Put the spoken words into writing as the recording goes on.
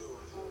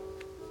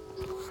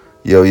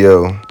Yo,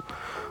 yo,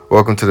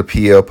 welcome to the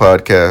PL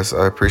podcast.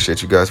 I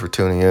appreciate you guys for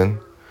tuning in.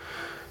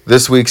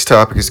 This week's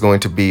topic is going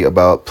to be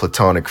about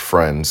platonic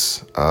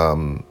friends.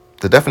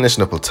 The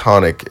definition of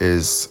platonic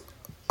is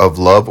of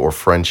love or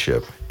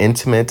friendship,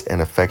 intimate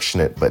and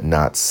affectionate, but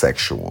not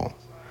sexual.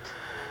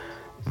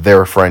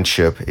 Their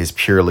friendship is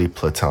purely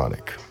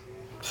platonic.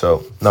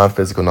 So, non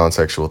physical, non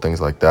sexual,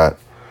 things like that.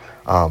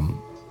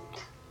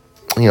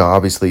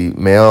 Obviously,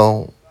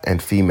 male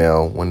and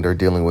female, when they're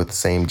dealing with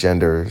same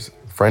genders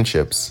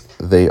friendships,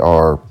 they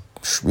are,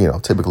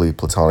 typically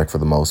platonic for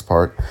the most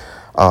part.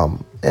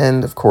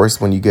 And of course,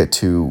 when you get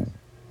to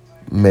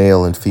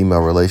male and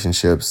female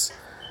relationships,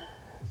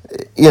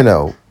 you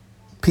know,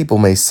 people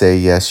may say,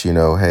 yes,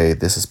 hey,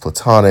 this is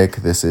platonic,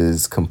 this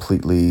is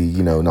completely,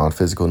 non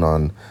physical,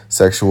 non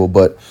sexual,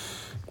 but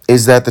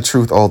is that the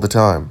truth all the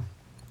time?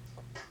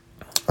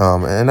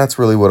 And that's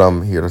really what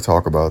I'm here to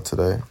talk about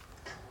today.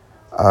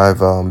 I've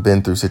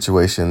been through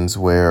situations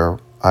where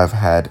I've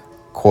had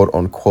quote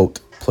unquote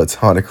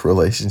platonic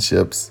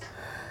relationships,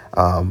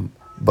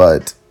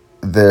 but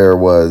there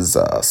was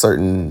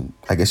certain,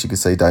 I guess you could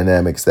say,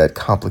 dynamics that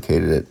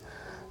complicated it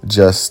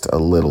just a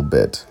little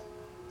bit.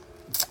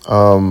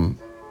 So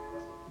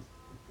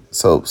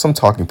some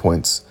talking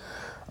points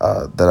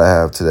that I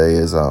have today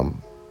is are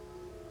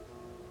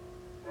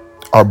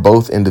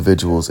both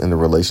individuals in the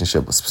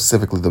relationship,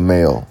 specifically the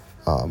male,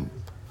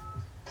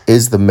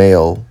 is the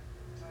male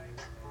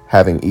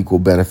having equal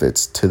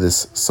benefits to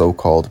this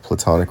so-called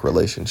platonic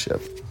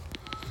relationship?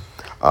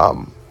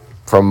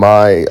 From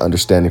my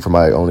understanding, from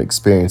my own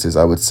experiences,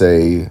 I would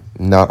say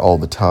not all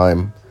the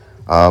time.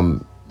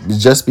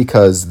 Just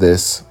because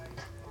this,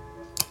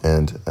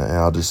 and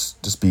I'll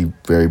just be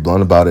very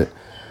blunt about it.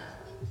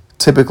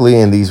 Typically,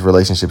 in these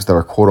relationships that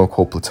are quote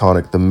unquote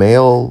platonic, the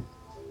male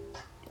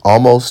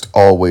almost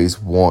always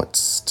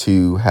wants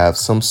to have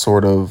some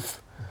sort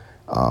of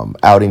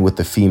outing with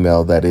the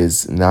female that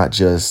is not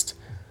just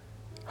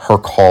her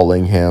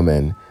calling him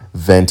and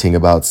venting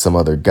about some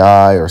other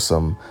guy or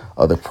some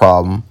other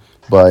problem,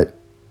 but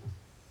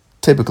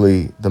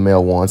typically the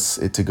male wants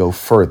it to go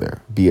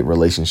further, be it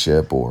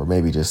relationship or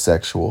maybe just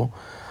sexual.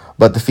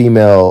 But the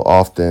female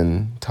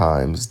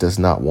oftentimes does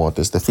not want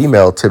this. The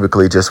female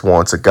typically just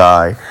wants a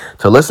guy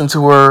to listen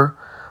to her,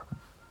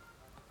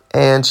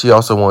 and she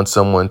also wants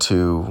someone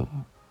to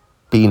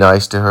be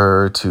nice to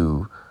her,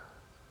 to,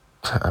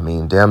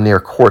 damn near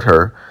court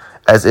her,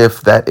 as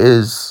if that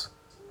is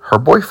her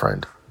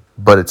boyfriend.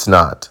 But it's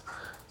not.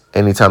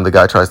 Anytime the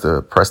guy tries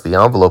to press the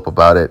envelope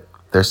about it,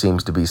 there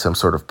seems to be some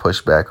sort of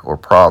pushback or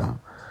problem.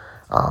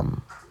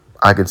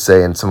 I could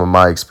say in some of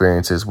my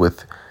experiences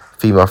with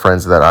female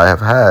friends that I have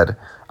had,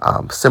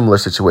 similar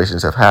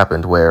situations have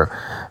happened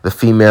where the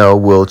female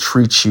will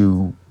treat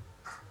you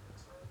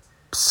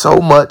so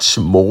much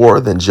more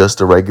than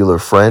just a regular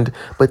friend,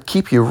 but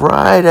keep you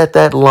right at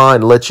that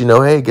line, let you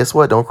know, hey, guess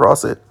what? Don't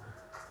cross it.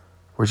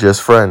 We're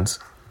just friends.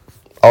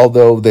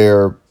 Although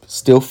they're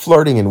still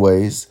flirting in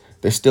ways,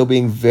 they're still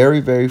being very,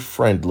 very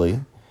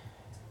friendly.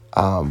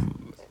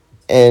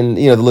 And,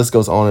 the list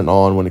goes on and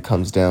on when it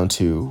comes down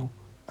to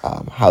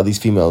how these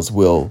females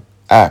will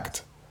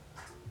act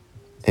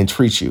and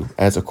treat you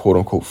as a quote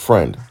unquote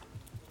friend.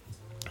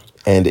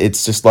 And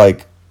it's just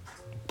like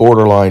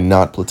borderline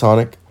not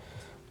platonic,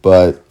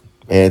 but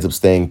it ends up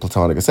staying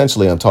platonic.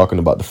 Essentially, I'm talking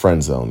about the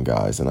friend zone,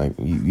 guys, and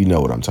you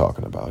know what I'm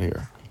talking about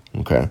here.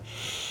 Okay.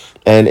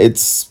 And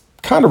it's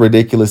kind of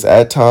ridiculous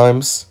at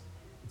times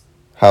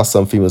how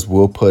some females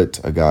will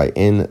put a guy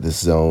in this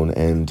zone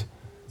and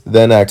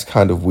then act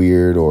kind of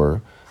weird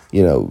or,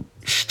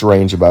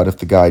 strange about if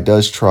the guy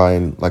does try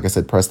and, like I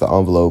said, press the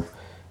envelope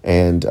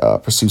and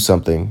pursue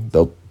something.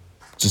 They'll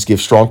just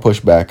give strong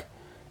pushback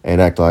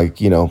and act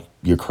like,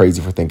 you're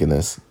crazy for thinking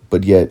this.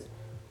 But yet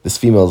this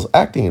female is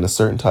acting in a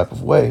certain type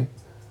of way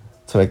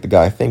to make the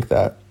guy think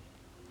that.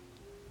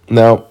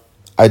 Now,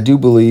 I do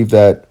believe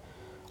that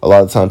a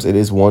lot of times it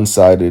is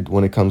one-sided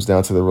when it comes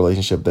down to the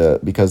relationship,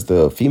 that because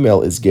the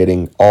female is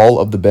getting all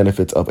of the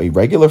benefits of a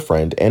regular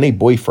friend and a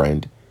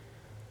boyfriend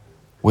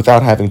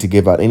without having to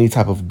give out any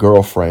type of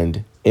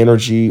girlfriend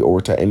energy or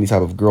to any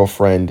type of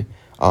girlfriend,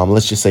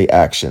 let's just say,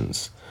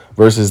 actions,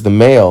 versus the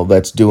male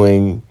that's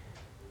doing,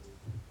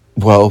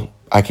 well,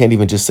 I can't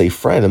even just say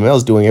friend. The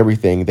male's doing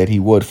everything that he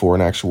would for an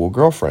actual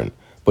girlfriend,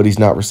 but he's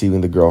not receiving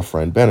the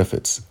girlfriend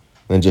benefits.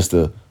 And just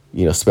to,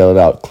 spell it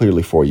out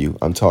clearly for you,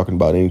 I'm talking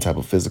about any type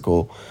of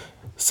physical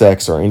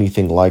sex or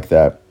anything like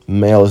that.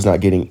 Male is not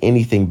getting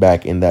anything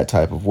back in that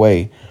type of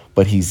way,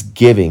 but he's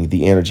giving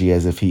the energy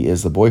as if he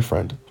is the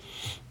boyfriend.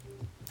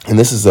 And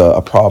this is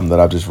a problem that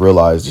I've just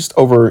realized just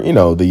over,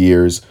 the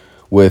years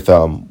with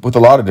a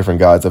lot of different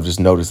guys. I've just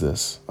noticed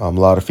this. A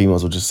lot of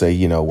females will just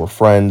say, we're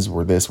friends,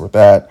 we're this, we're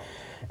that.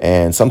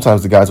 And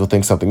sometimes the guys will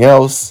think something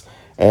else.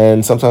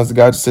 And sometimes the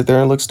guys just sit there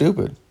and look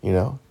stupid,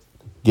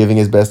 giving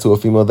his best to a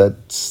female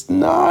that's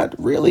not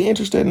really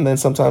interested. And then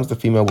sometimes the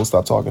female will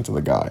stop talking to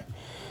the guy.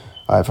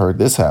 I've heard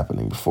this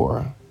happening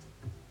before.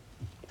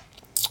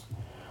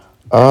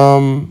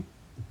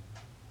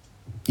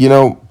 You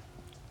know,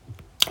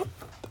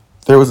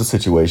 there was a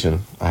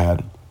situation I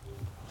had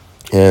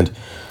And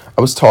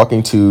I was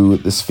talking to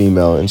this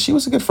female, and she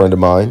was a good friend of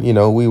mine.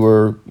 We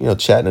were,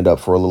 chatting it up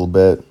for a little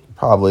bit,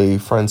 probably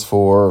friends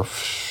for,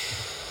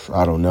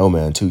 I don't know,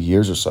 man, 2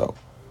 years or so.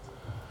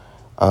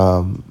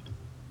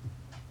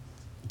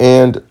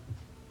 And,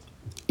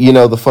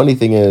 the funny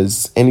thing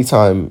is,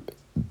 anytime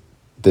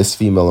this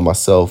female and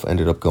myself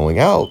ended up going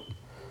out,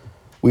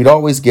 we'd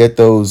always get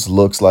those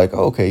looks like,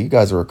 oh, okay, you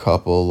guys are a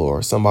couple,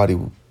 or somebody,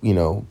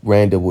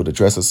 random would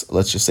address us,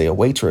 let's just say a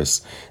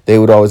waitress. They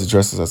would always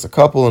address us as a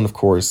couple, and of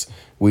course,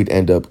 we'd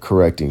end up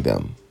correcting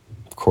them.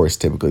 Of course,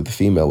 typically the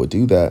female would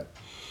do that.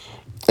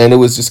 And it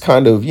was just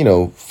kind of,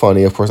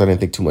 funny. Of course, I didn't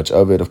think too much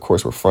of it. Of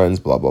course, we're friends,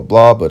 blah, blah,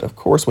 blah. But of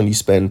course, when you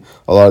spend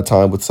a lot of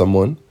time with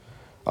someone,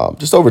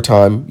 just over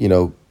time,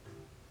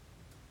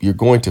 you're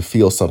going to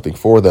feel something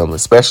for them,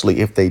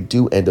 especially if they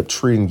do end up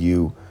treating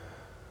you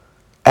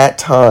at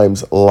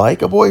times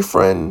like a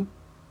boyfriend.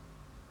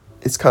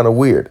 It's kind of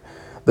weird.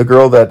 The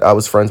girl that I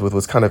was friends with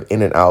was kind of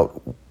in and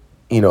out,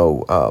 you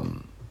know,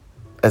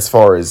 as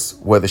far as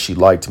whether she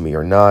liked me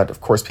or not.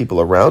 Of course,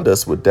 people around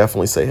us would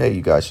definitely say, hey,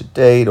 you guys should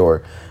date,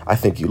 or I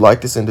think you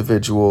like this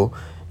individual.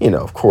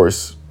 Of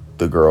course,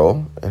 the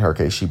girl, in her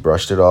case, she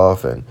brushed it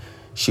off, and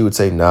she would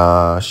say,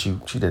 nah, she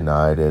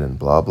denied it, and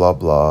blah, blah,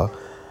 blah.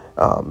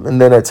 And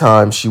then at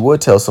times she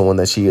would tell someone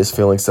that she is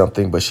feeling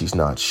something, but she's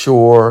not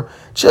sure.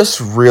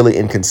 Just really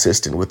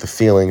inconsistent with the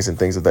feelings and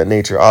things of that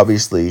nature.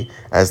 Obviously,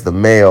 as the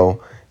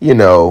male,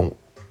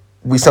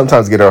 we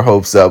sometimes get our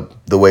hopes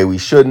up the way we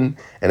shouldn't.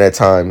 And at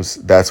times,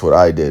 that's what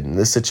I did. In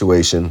this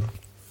situation,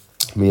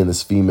 me and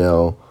this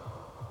female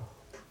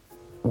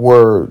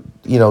were,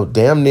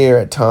 damn near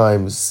at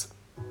times,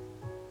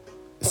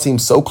 it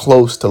seemed so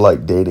close to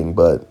like dating.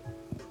 But,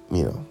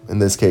 in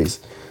this case,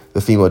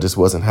 the female just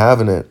wasn't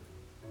having it,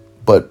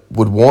 but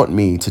would want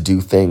me to do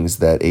things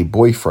that a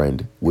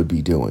boyfriend would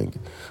be doing,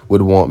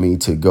 would want me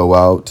to go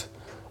out,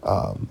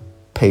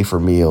 pay for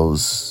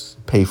meals,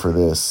 pay for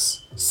this,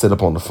 sit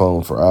up on the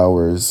phone for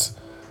hours,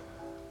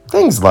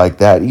 things like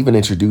that, even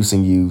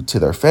introducing you to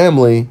their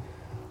family.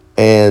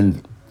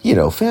 And,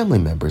 family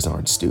members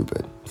aren't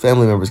stupid.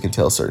 Family members can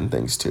tell certain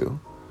things too.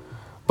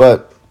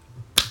 But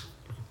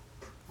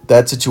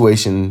that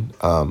situation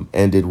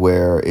ended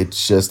where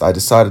I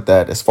decided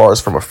that as far as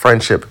from a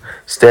friendship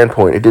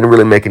standpoint, it didn't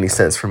really make any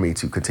sense for me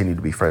to continue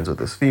to be friends with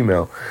this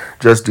female,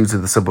 just due to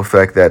the simple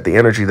fact that the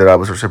energy that I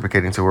was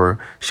reciprocating to her,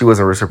 she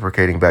wasn't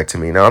reciprocating back to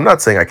me. Now, I'm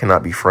not saying I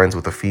cannot be friends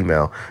with a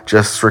female,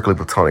 just strictly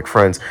platonic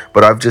friends,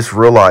 but I've just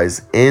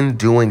realized in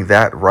doing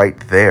that right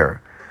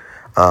there,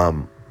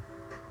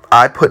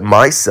 I put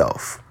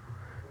myself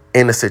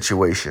in a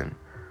situation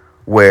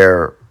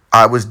where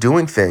I was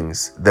doing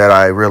things that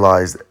I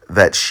realized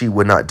that she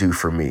would not do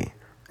for me.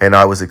 And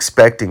I was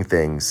expecting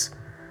things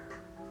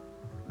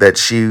that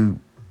she,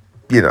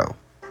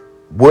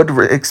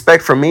 would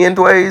expect from me in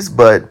ways,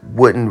 but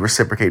wouldn't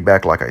reciprocate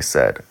back, like I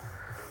said.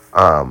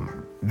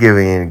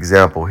 Giving an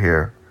example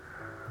here.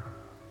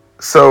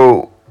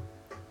 So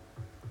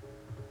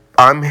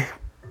I'm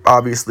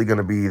obviously going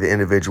to be the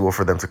individual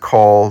for them to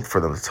call, for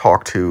them to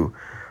talk to,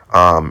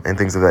 and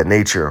things of that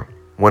nature.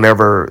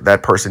 Whenever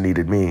that person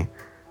needed me,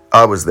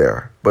 I was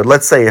there. But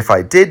let's say if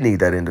I did need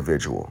that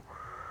individual,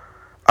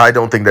 I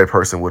don't think that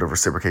person would have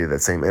reciprocated that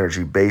same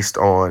energy based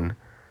on,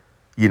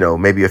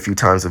 maybe a few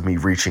times of me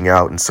reaching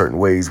out in certain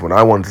ways when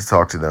I wanted to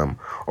talk to them,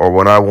 or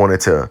when I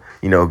wanted to,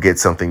 get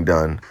something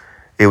done.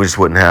 It just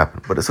wouldn't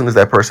happen. But as soon as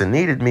that person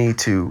needed me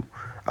to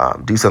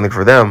do something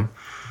for them,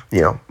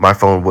 my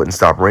phone wouldn't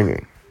stop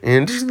ringing.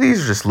 And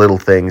these are just little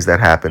things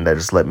that happen that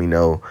just let me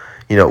know,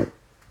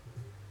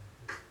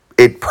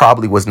 it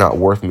probably was not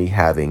worth me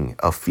having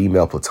a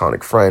female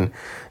platonic friend,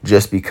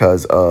 just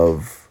because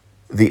of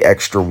the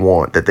extra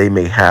want that they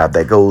may have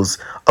that goes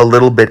a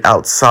little bit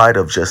outside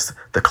of just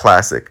the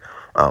classic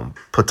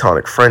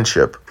platonic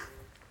friendship.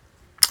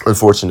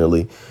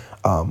 Unfortunately,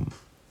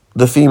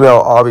 the female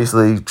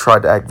obviously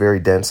tried to act very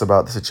dense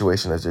about the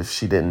situation, as if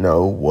she didn't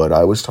know what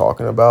I was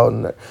talking about.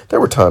 And there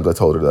were times I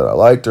told her that I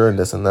liked her and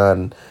this and that.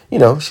 And,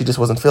 she just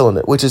wasn't feeling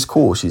it, which is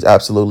cool. She's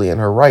absolutely in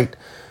her right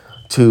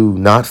to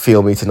not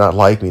feel me, to not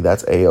like me.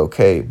 That's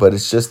A-okay. But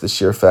it's just the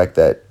sheer fact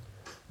that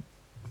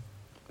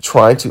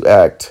trying to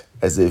act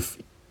as if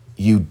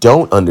you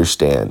don't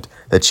understand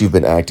that you've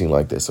been acting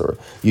like this, or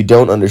you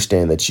don't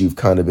understand that you've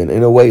kind of been,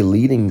 in a way,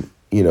 leading,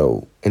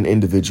 an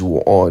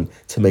individual on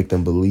to make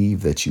them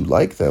believe that you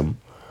like them.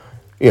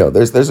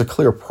 There's a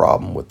clear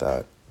problem with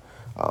that.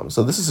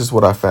 So this is just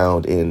what I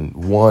found in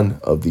one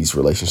of these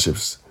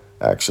relationships,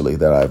 actually,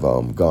 that I've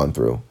gone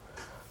through.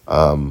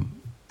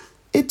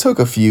 It took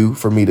a few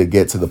for me to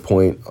get to the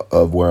point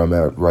of where I'm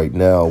at right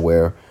now,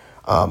 where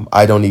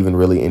I don't even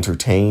really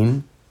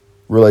entertain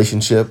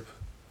relationship,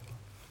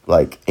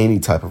 like any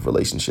type of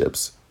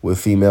relationships with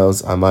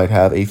females. I might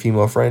have a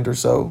female friend or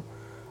so,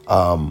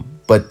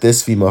 but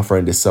this female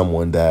friend is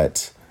someone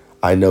that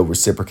I know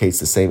reciprocates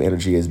the same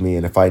energy as me,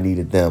 and if I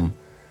needed them,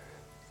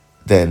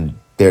 then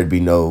there'd be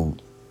no,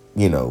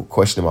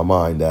 question in my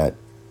mind that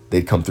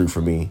they'd come through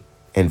for me,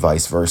 and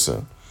vice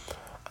versa.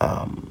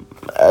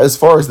 As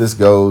far as this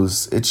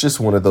goes, it's just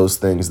one of those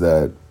things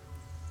that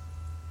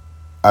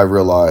I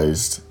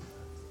realized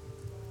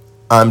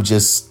I'm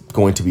just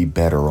going to be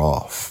better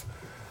off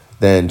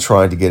than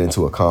trying to get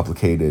into a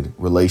complicated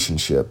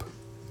relationship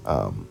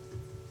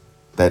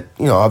that,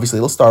 obviously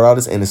it'll start out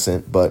as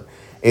innocent, but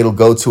it'll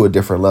go to a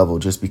different level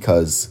just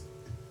because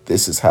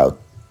this is how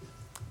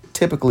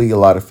typically a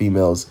lot of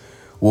females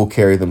will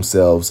carry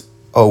themselves.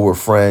 Oh, we're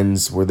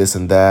friends, we're this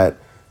and that.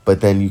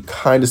 But then you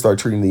kind of start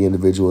treating the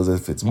individual as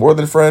if it's more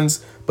than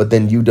friends, but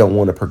then you don't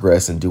want to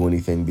progress and do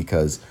anything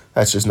because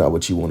that's just not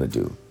what you want to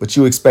do. But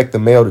you expect the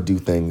male to do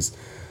things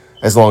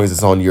as long as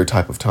it's on your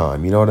type of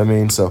time. You know what I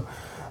mean? So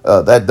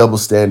that double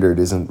standard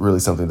isn't really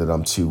something that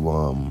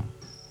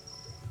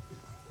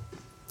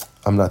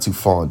I'm not too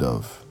fond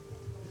of.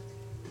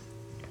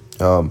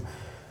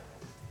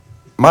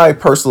 My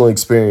personal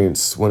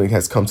experience when it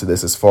has come to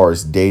this, as far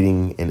as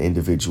dating an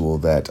individual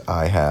that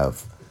I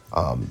have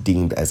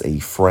deemed as a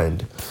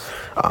friend,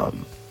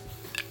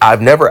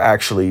 I've never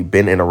actually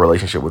been in a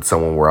relationship with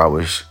someone where I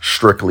was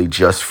strictly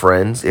just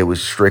friends. It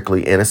was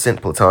strictly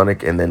innocent,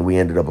 platonic, and then we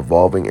ended up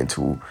evolving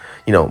into,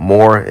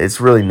 more.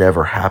 It's really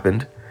never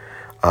happened.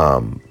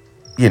 Of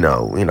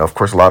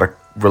course, a lot of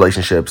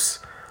relationships,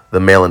 the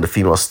male and the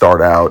female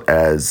start out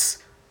as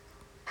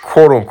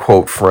quote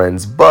unquote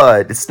friends,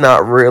 but it's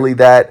not really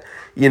that.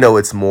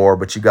 It's more,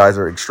 but you guys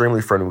are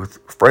extremely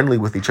friendly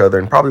with each other,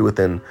 and probably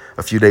within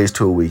a few days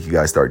to a week, you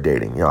guys start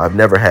dating. I've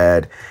never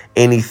had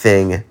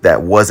anything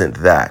that wasn't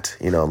that.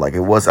 Like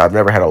it was. I've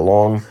never had a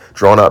long,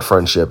 drawn out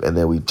friendship, and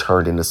then we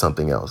turned into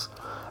something else.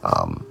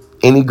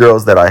 Any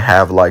girls that I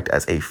have liked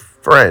as a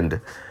friend,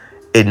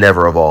 it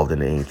never evolved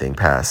into anything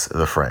past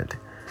the friend.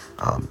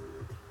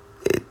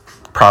 It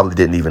probably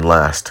didn't even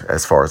last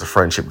as far as the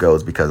friendship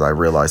goes, because I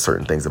realized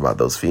certain things about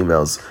those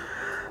females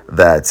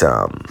that,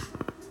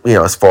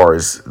 as far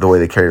as the way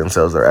they carry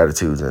themselves, their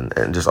attitudes,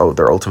 and just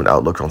their ultimate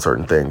outlook on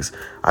certain things,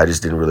 I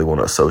just didn't really want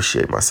to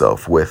associate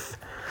myself with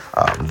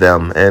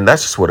them. And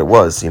that's just what it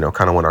was,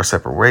 kind of went our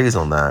separate ways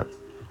on that.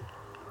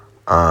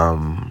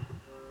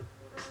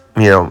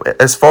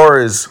 As far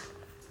as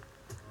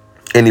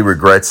any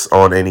regrets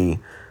on any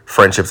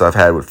friendships I've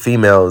had with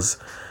females,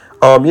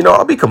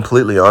 I'll be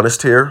completely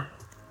honest here.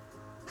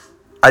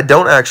 I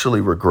don't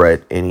actually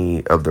regret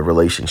any of the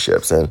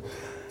relationships. And,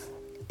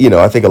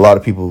 I think a lot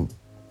of people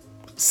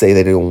say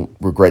they don't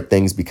regret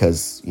things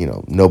because,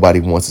 nobody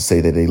wants to say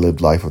that they lived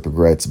life with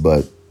regrets.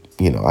 But,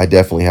 I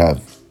definitely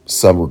have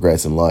some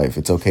regrets in life.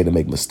 It's okay to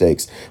make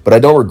mistakes. But I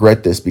don't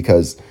regret this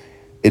because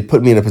it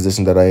put me in a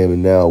position that I am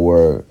in now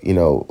where,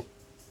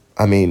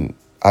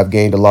 I've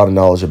gained a lot of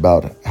knowledge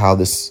about how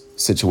this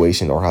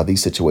situation or how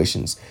these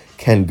situations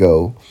can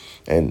go,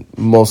 and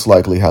most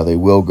likely how they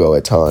will go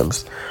at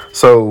times.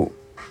 So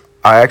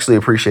I actually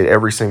appreciate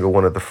every single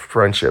one of the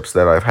friendships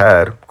that I've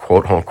had,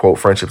 quote unquote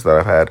friendships that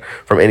I've had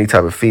from any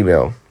type of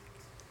female,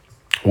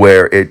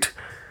 where it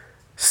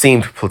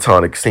seemed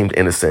platonic, seemed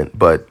innocent,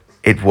 but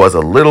it was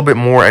a little bit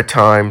more at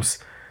times.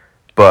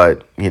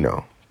 But,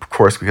 of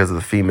course, because of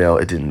the female,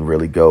 it didn't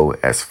really go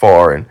as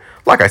far. And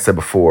like I said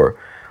before,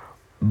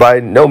 by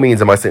no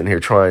means am I sitting here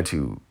trying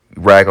to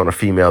rag on a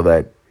female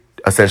that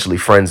essentially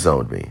friend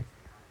zoned me.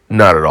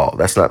 Not at all.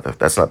 That's not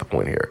the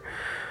point here.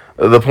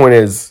 The point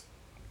is,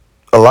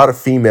 a lot of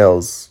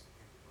females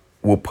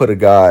will put a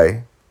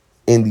guy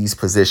in these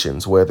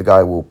positions where the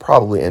guy will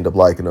probably end up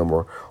liking them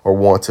or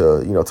want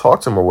to,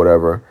 talk to him or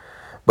whatever,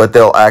 but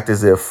they'll act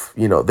as if,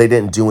 they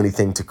didn't do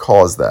anything to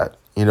cause that.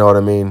 You know what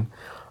I mean?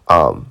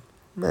 And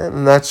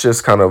that's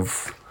just kind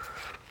of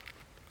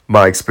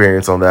my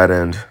experience on that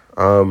end.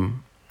 Let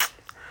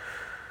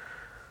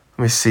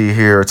me see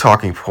here,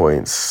 talking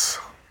points.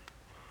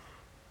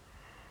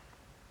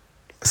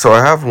 So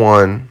I have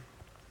one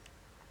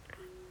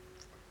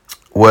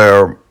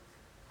where,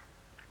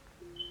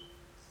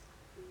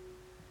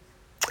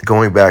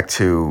 going back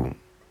to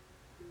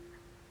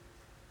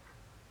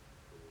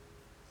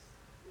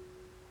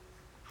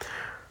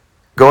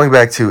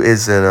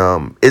is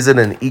it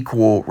an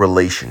equal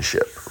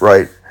relationship,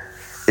 right?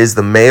 Is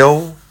the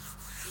male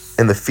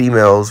and the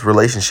female's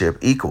relationship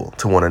equal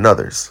to one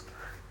another's?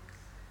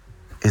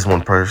 Is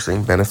one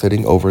person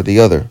benefiting over the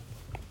other?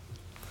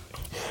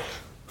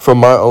 From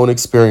my own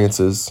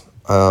experiences,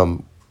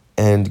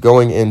 and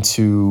going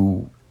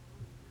into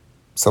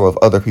some of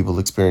other people's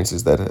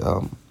experiences that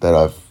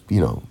I've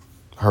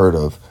heard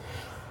of,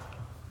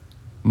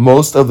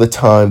 most of the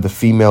time the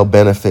female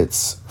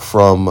benefits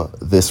from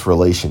this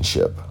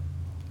relationship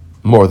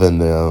more than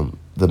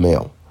the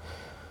male.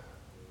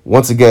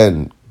 Once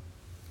again,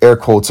 air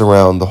quotes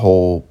around the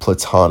whole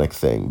platonic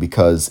thing,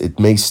 because it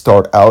may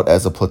start out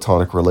as a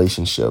platonic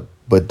relationship,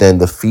 but then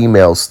the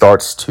female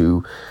starts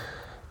to,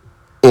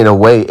 in a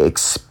way,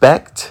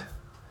 expect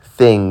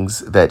things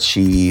that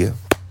she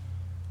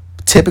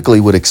typically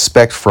would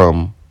expect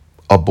from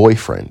a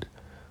boyfriend,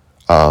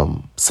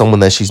 someone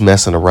that she's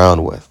messing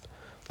around with.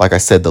 Like I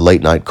said, the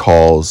late night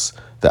calls,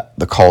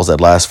 the calls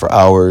that last for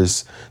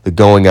hours, the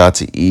going out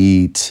to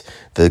eat,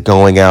 the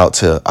going out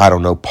to, I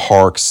don't know,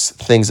 parks,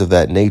 things of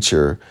that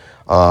nature.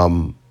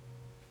 I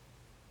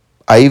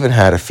even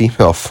had a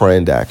female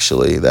friend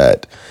actually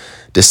that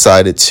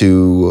decided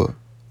to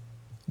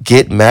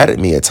get mad at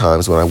me at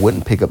times when I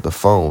wouldn't pick up the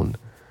phone,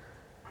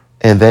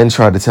 and then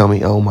try to tell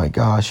me, oh my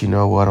gosh, you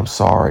know what? I'm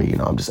sorry.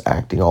 I'm just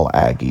acting all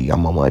aggy.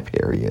 I'm on my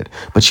period.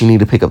 But you need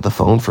to pick up the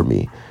phone for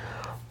me.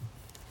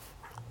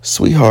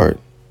 Sweetheart,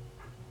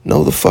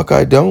 no, the fuck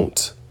I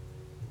don't.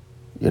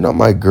 You're not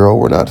my girl.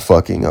 We're not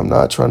fucking. I'm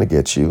not trying to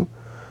get you.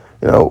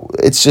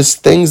 It's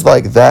just things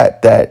like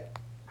that that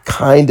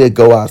kind of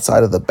go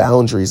outside of the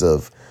boundaries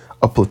of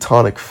a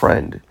platonic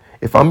friend.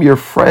 If I'm your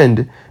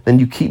friend, then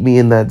you keep me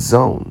in that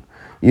zone.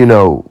 You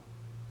know,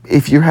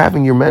 if you're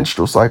having your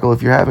menstrual cycle,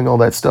 if you're having all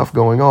that stuff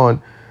going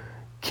on,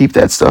 keep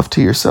that stuff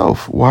to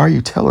yourself. Why are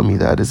you telling me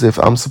that? As if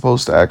I'm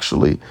supposed to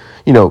actually,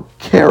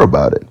 care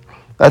about it.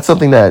 That's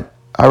something that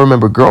I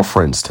remember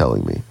girlfriends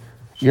telling me.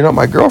 You're not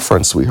my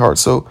girlfriend, sweetheart.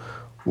 So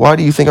why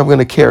do you think I'm going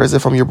to care as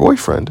if I'm your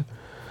boyfriend?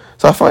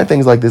 So I find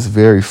things like this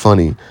very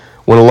funny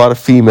when a lot of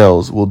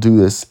females will do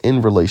this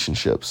in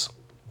relationships.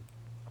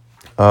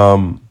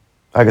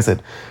 Like I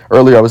said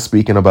earlier, I was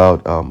speaking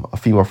about a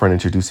female friend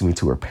introducing me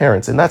to her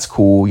parents, and that's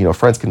cool.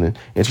 Friends can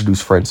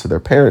introduce friends to their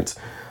parents.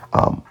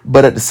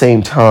 But at the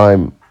same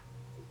time,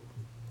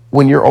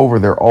 when you're over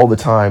there all the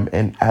time,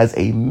 and as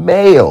a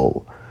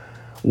male,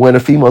 when a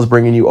female is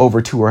bringing you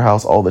over to her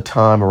house all the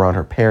time around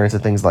her parents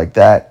and things like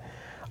that,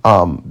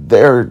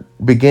 there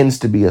begins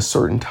to be a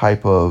certain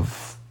type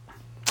of,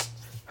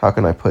 how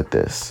can I put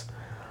this,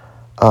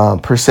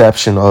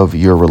 perception of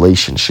your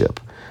relationship.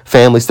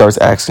 Family starts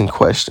asking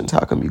questions. How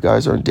come you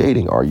guys aren't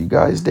dating? Are you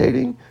guys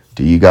dating?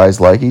 Do you guys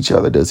like each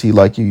other? Does he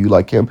like you? You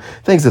like him?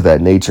 Things of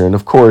that nature. And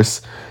of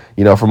course,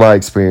 from my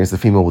experience, the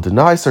female will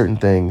deny certain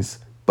things.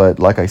 But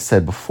like I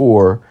said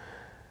before,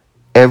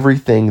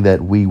 everything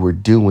that we were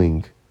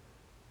doing,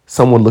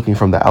 someone looking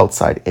from the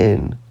outside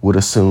in would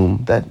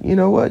assume that, you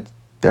know what,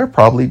 they're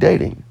probably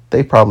dating.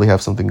 They probably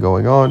have something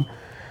going on.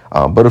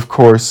 But of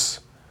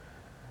course,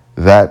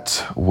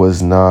 that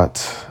was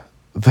not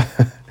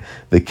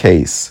the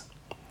case.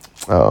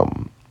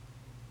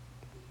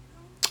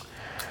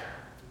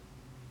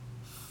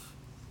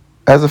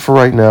 As of for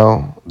right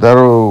now,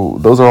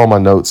 those are all my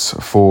notes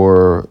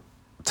for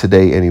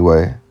today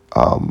anyway.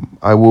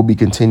 I will be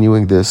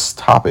continuing this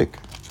topic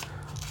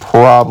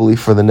probably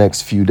for the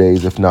next few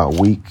days, if not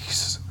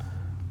weeks.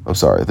 I'm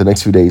sorry, the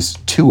next few days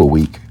to a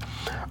week.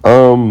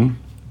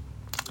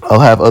 I'll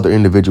have other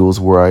individuals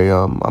where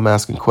I'm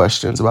asking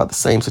questions about the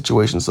same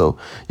situation, so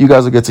you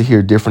guys will get to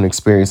hear different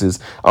experiences.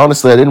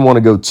 Honestly, I didn't want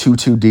to go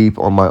too deep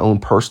on my own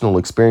personal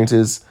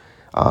experiences,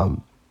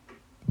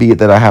 be it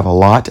that I have a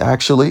lot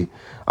actually.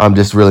 I'm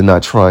just really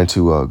not trying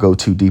to go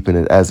too deep in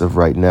it as of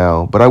right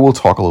now, but I will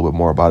talk a little bit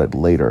more about it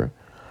later.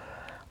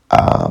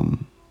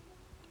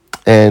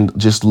 And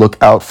just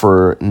look out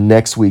for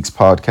next week's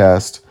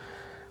podcast,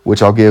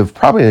 which I'll give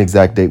probably an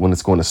exact date when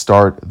it's going to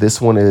start. This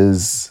one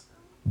is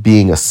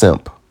being a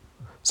simp.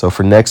 So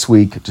for next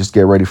week, just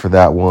get ready for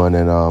that one.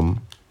 And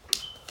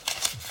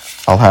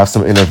I'll have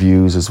some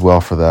interviews as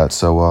well for that.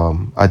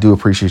 So I do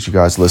appreciate you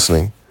guys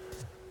listening.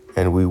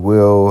 And we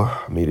will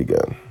meet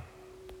again.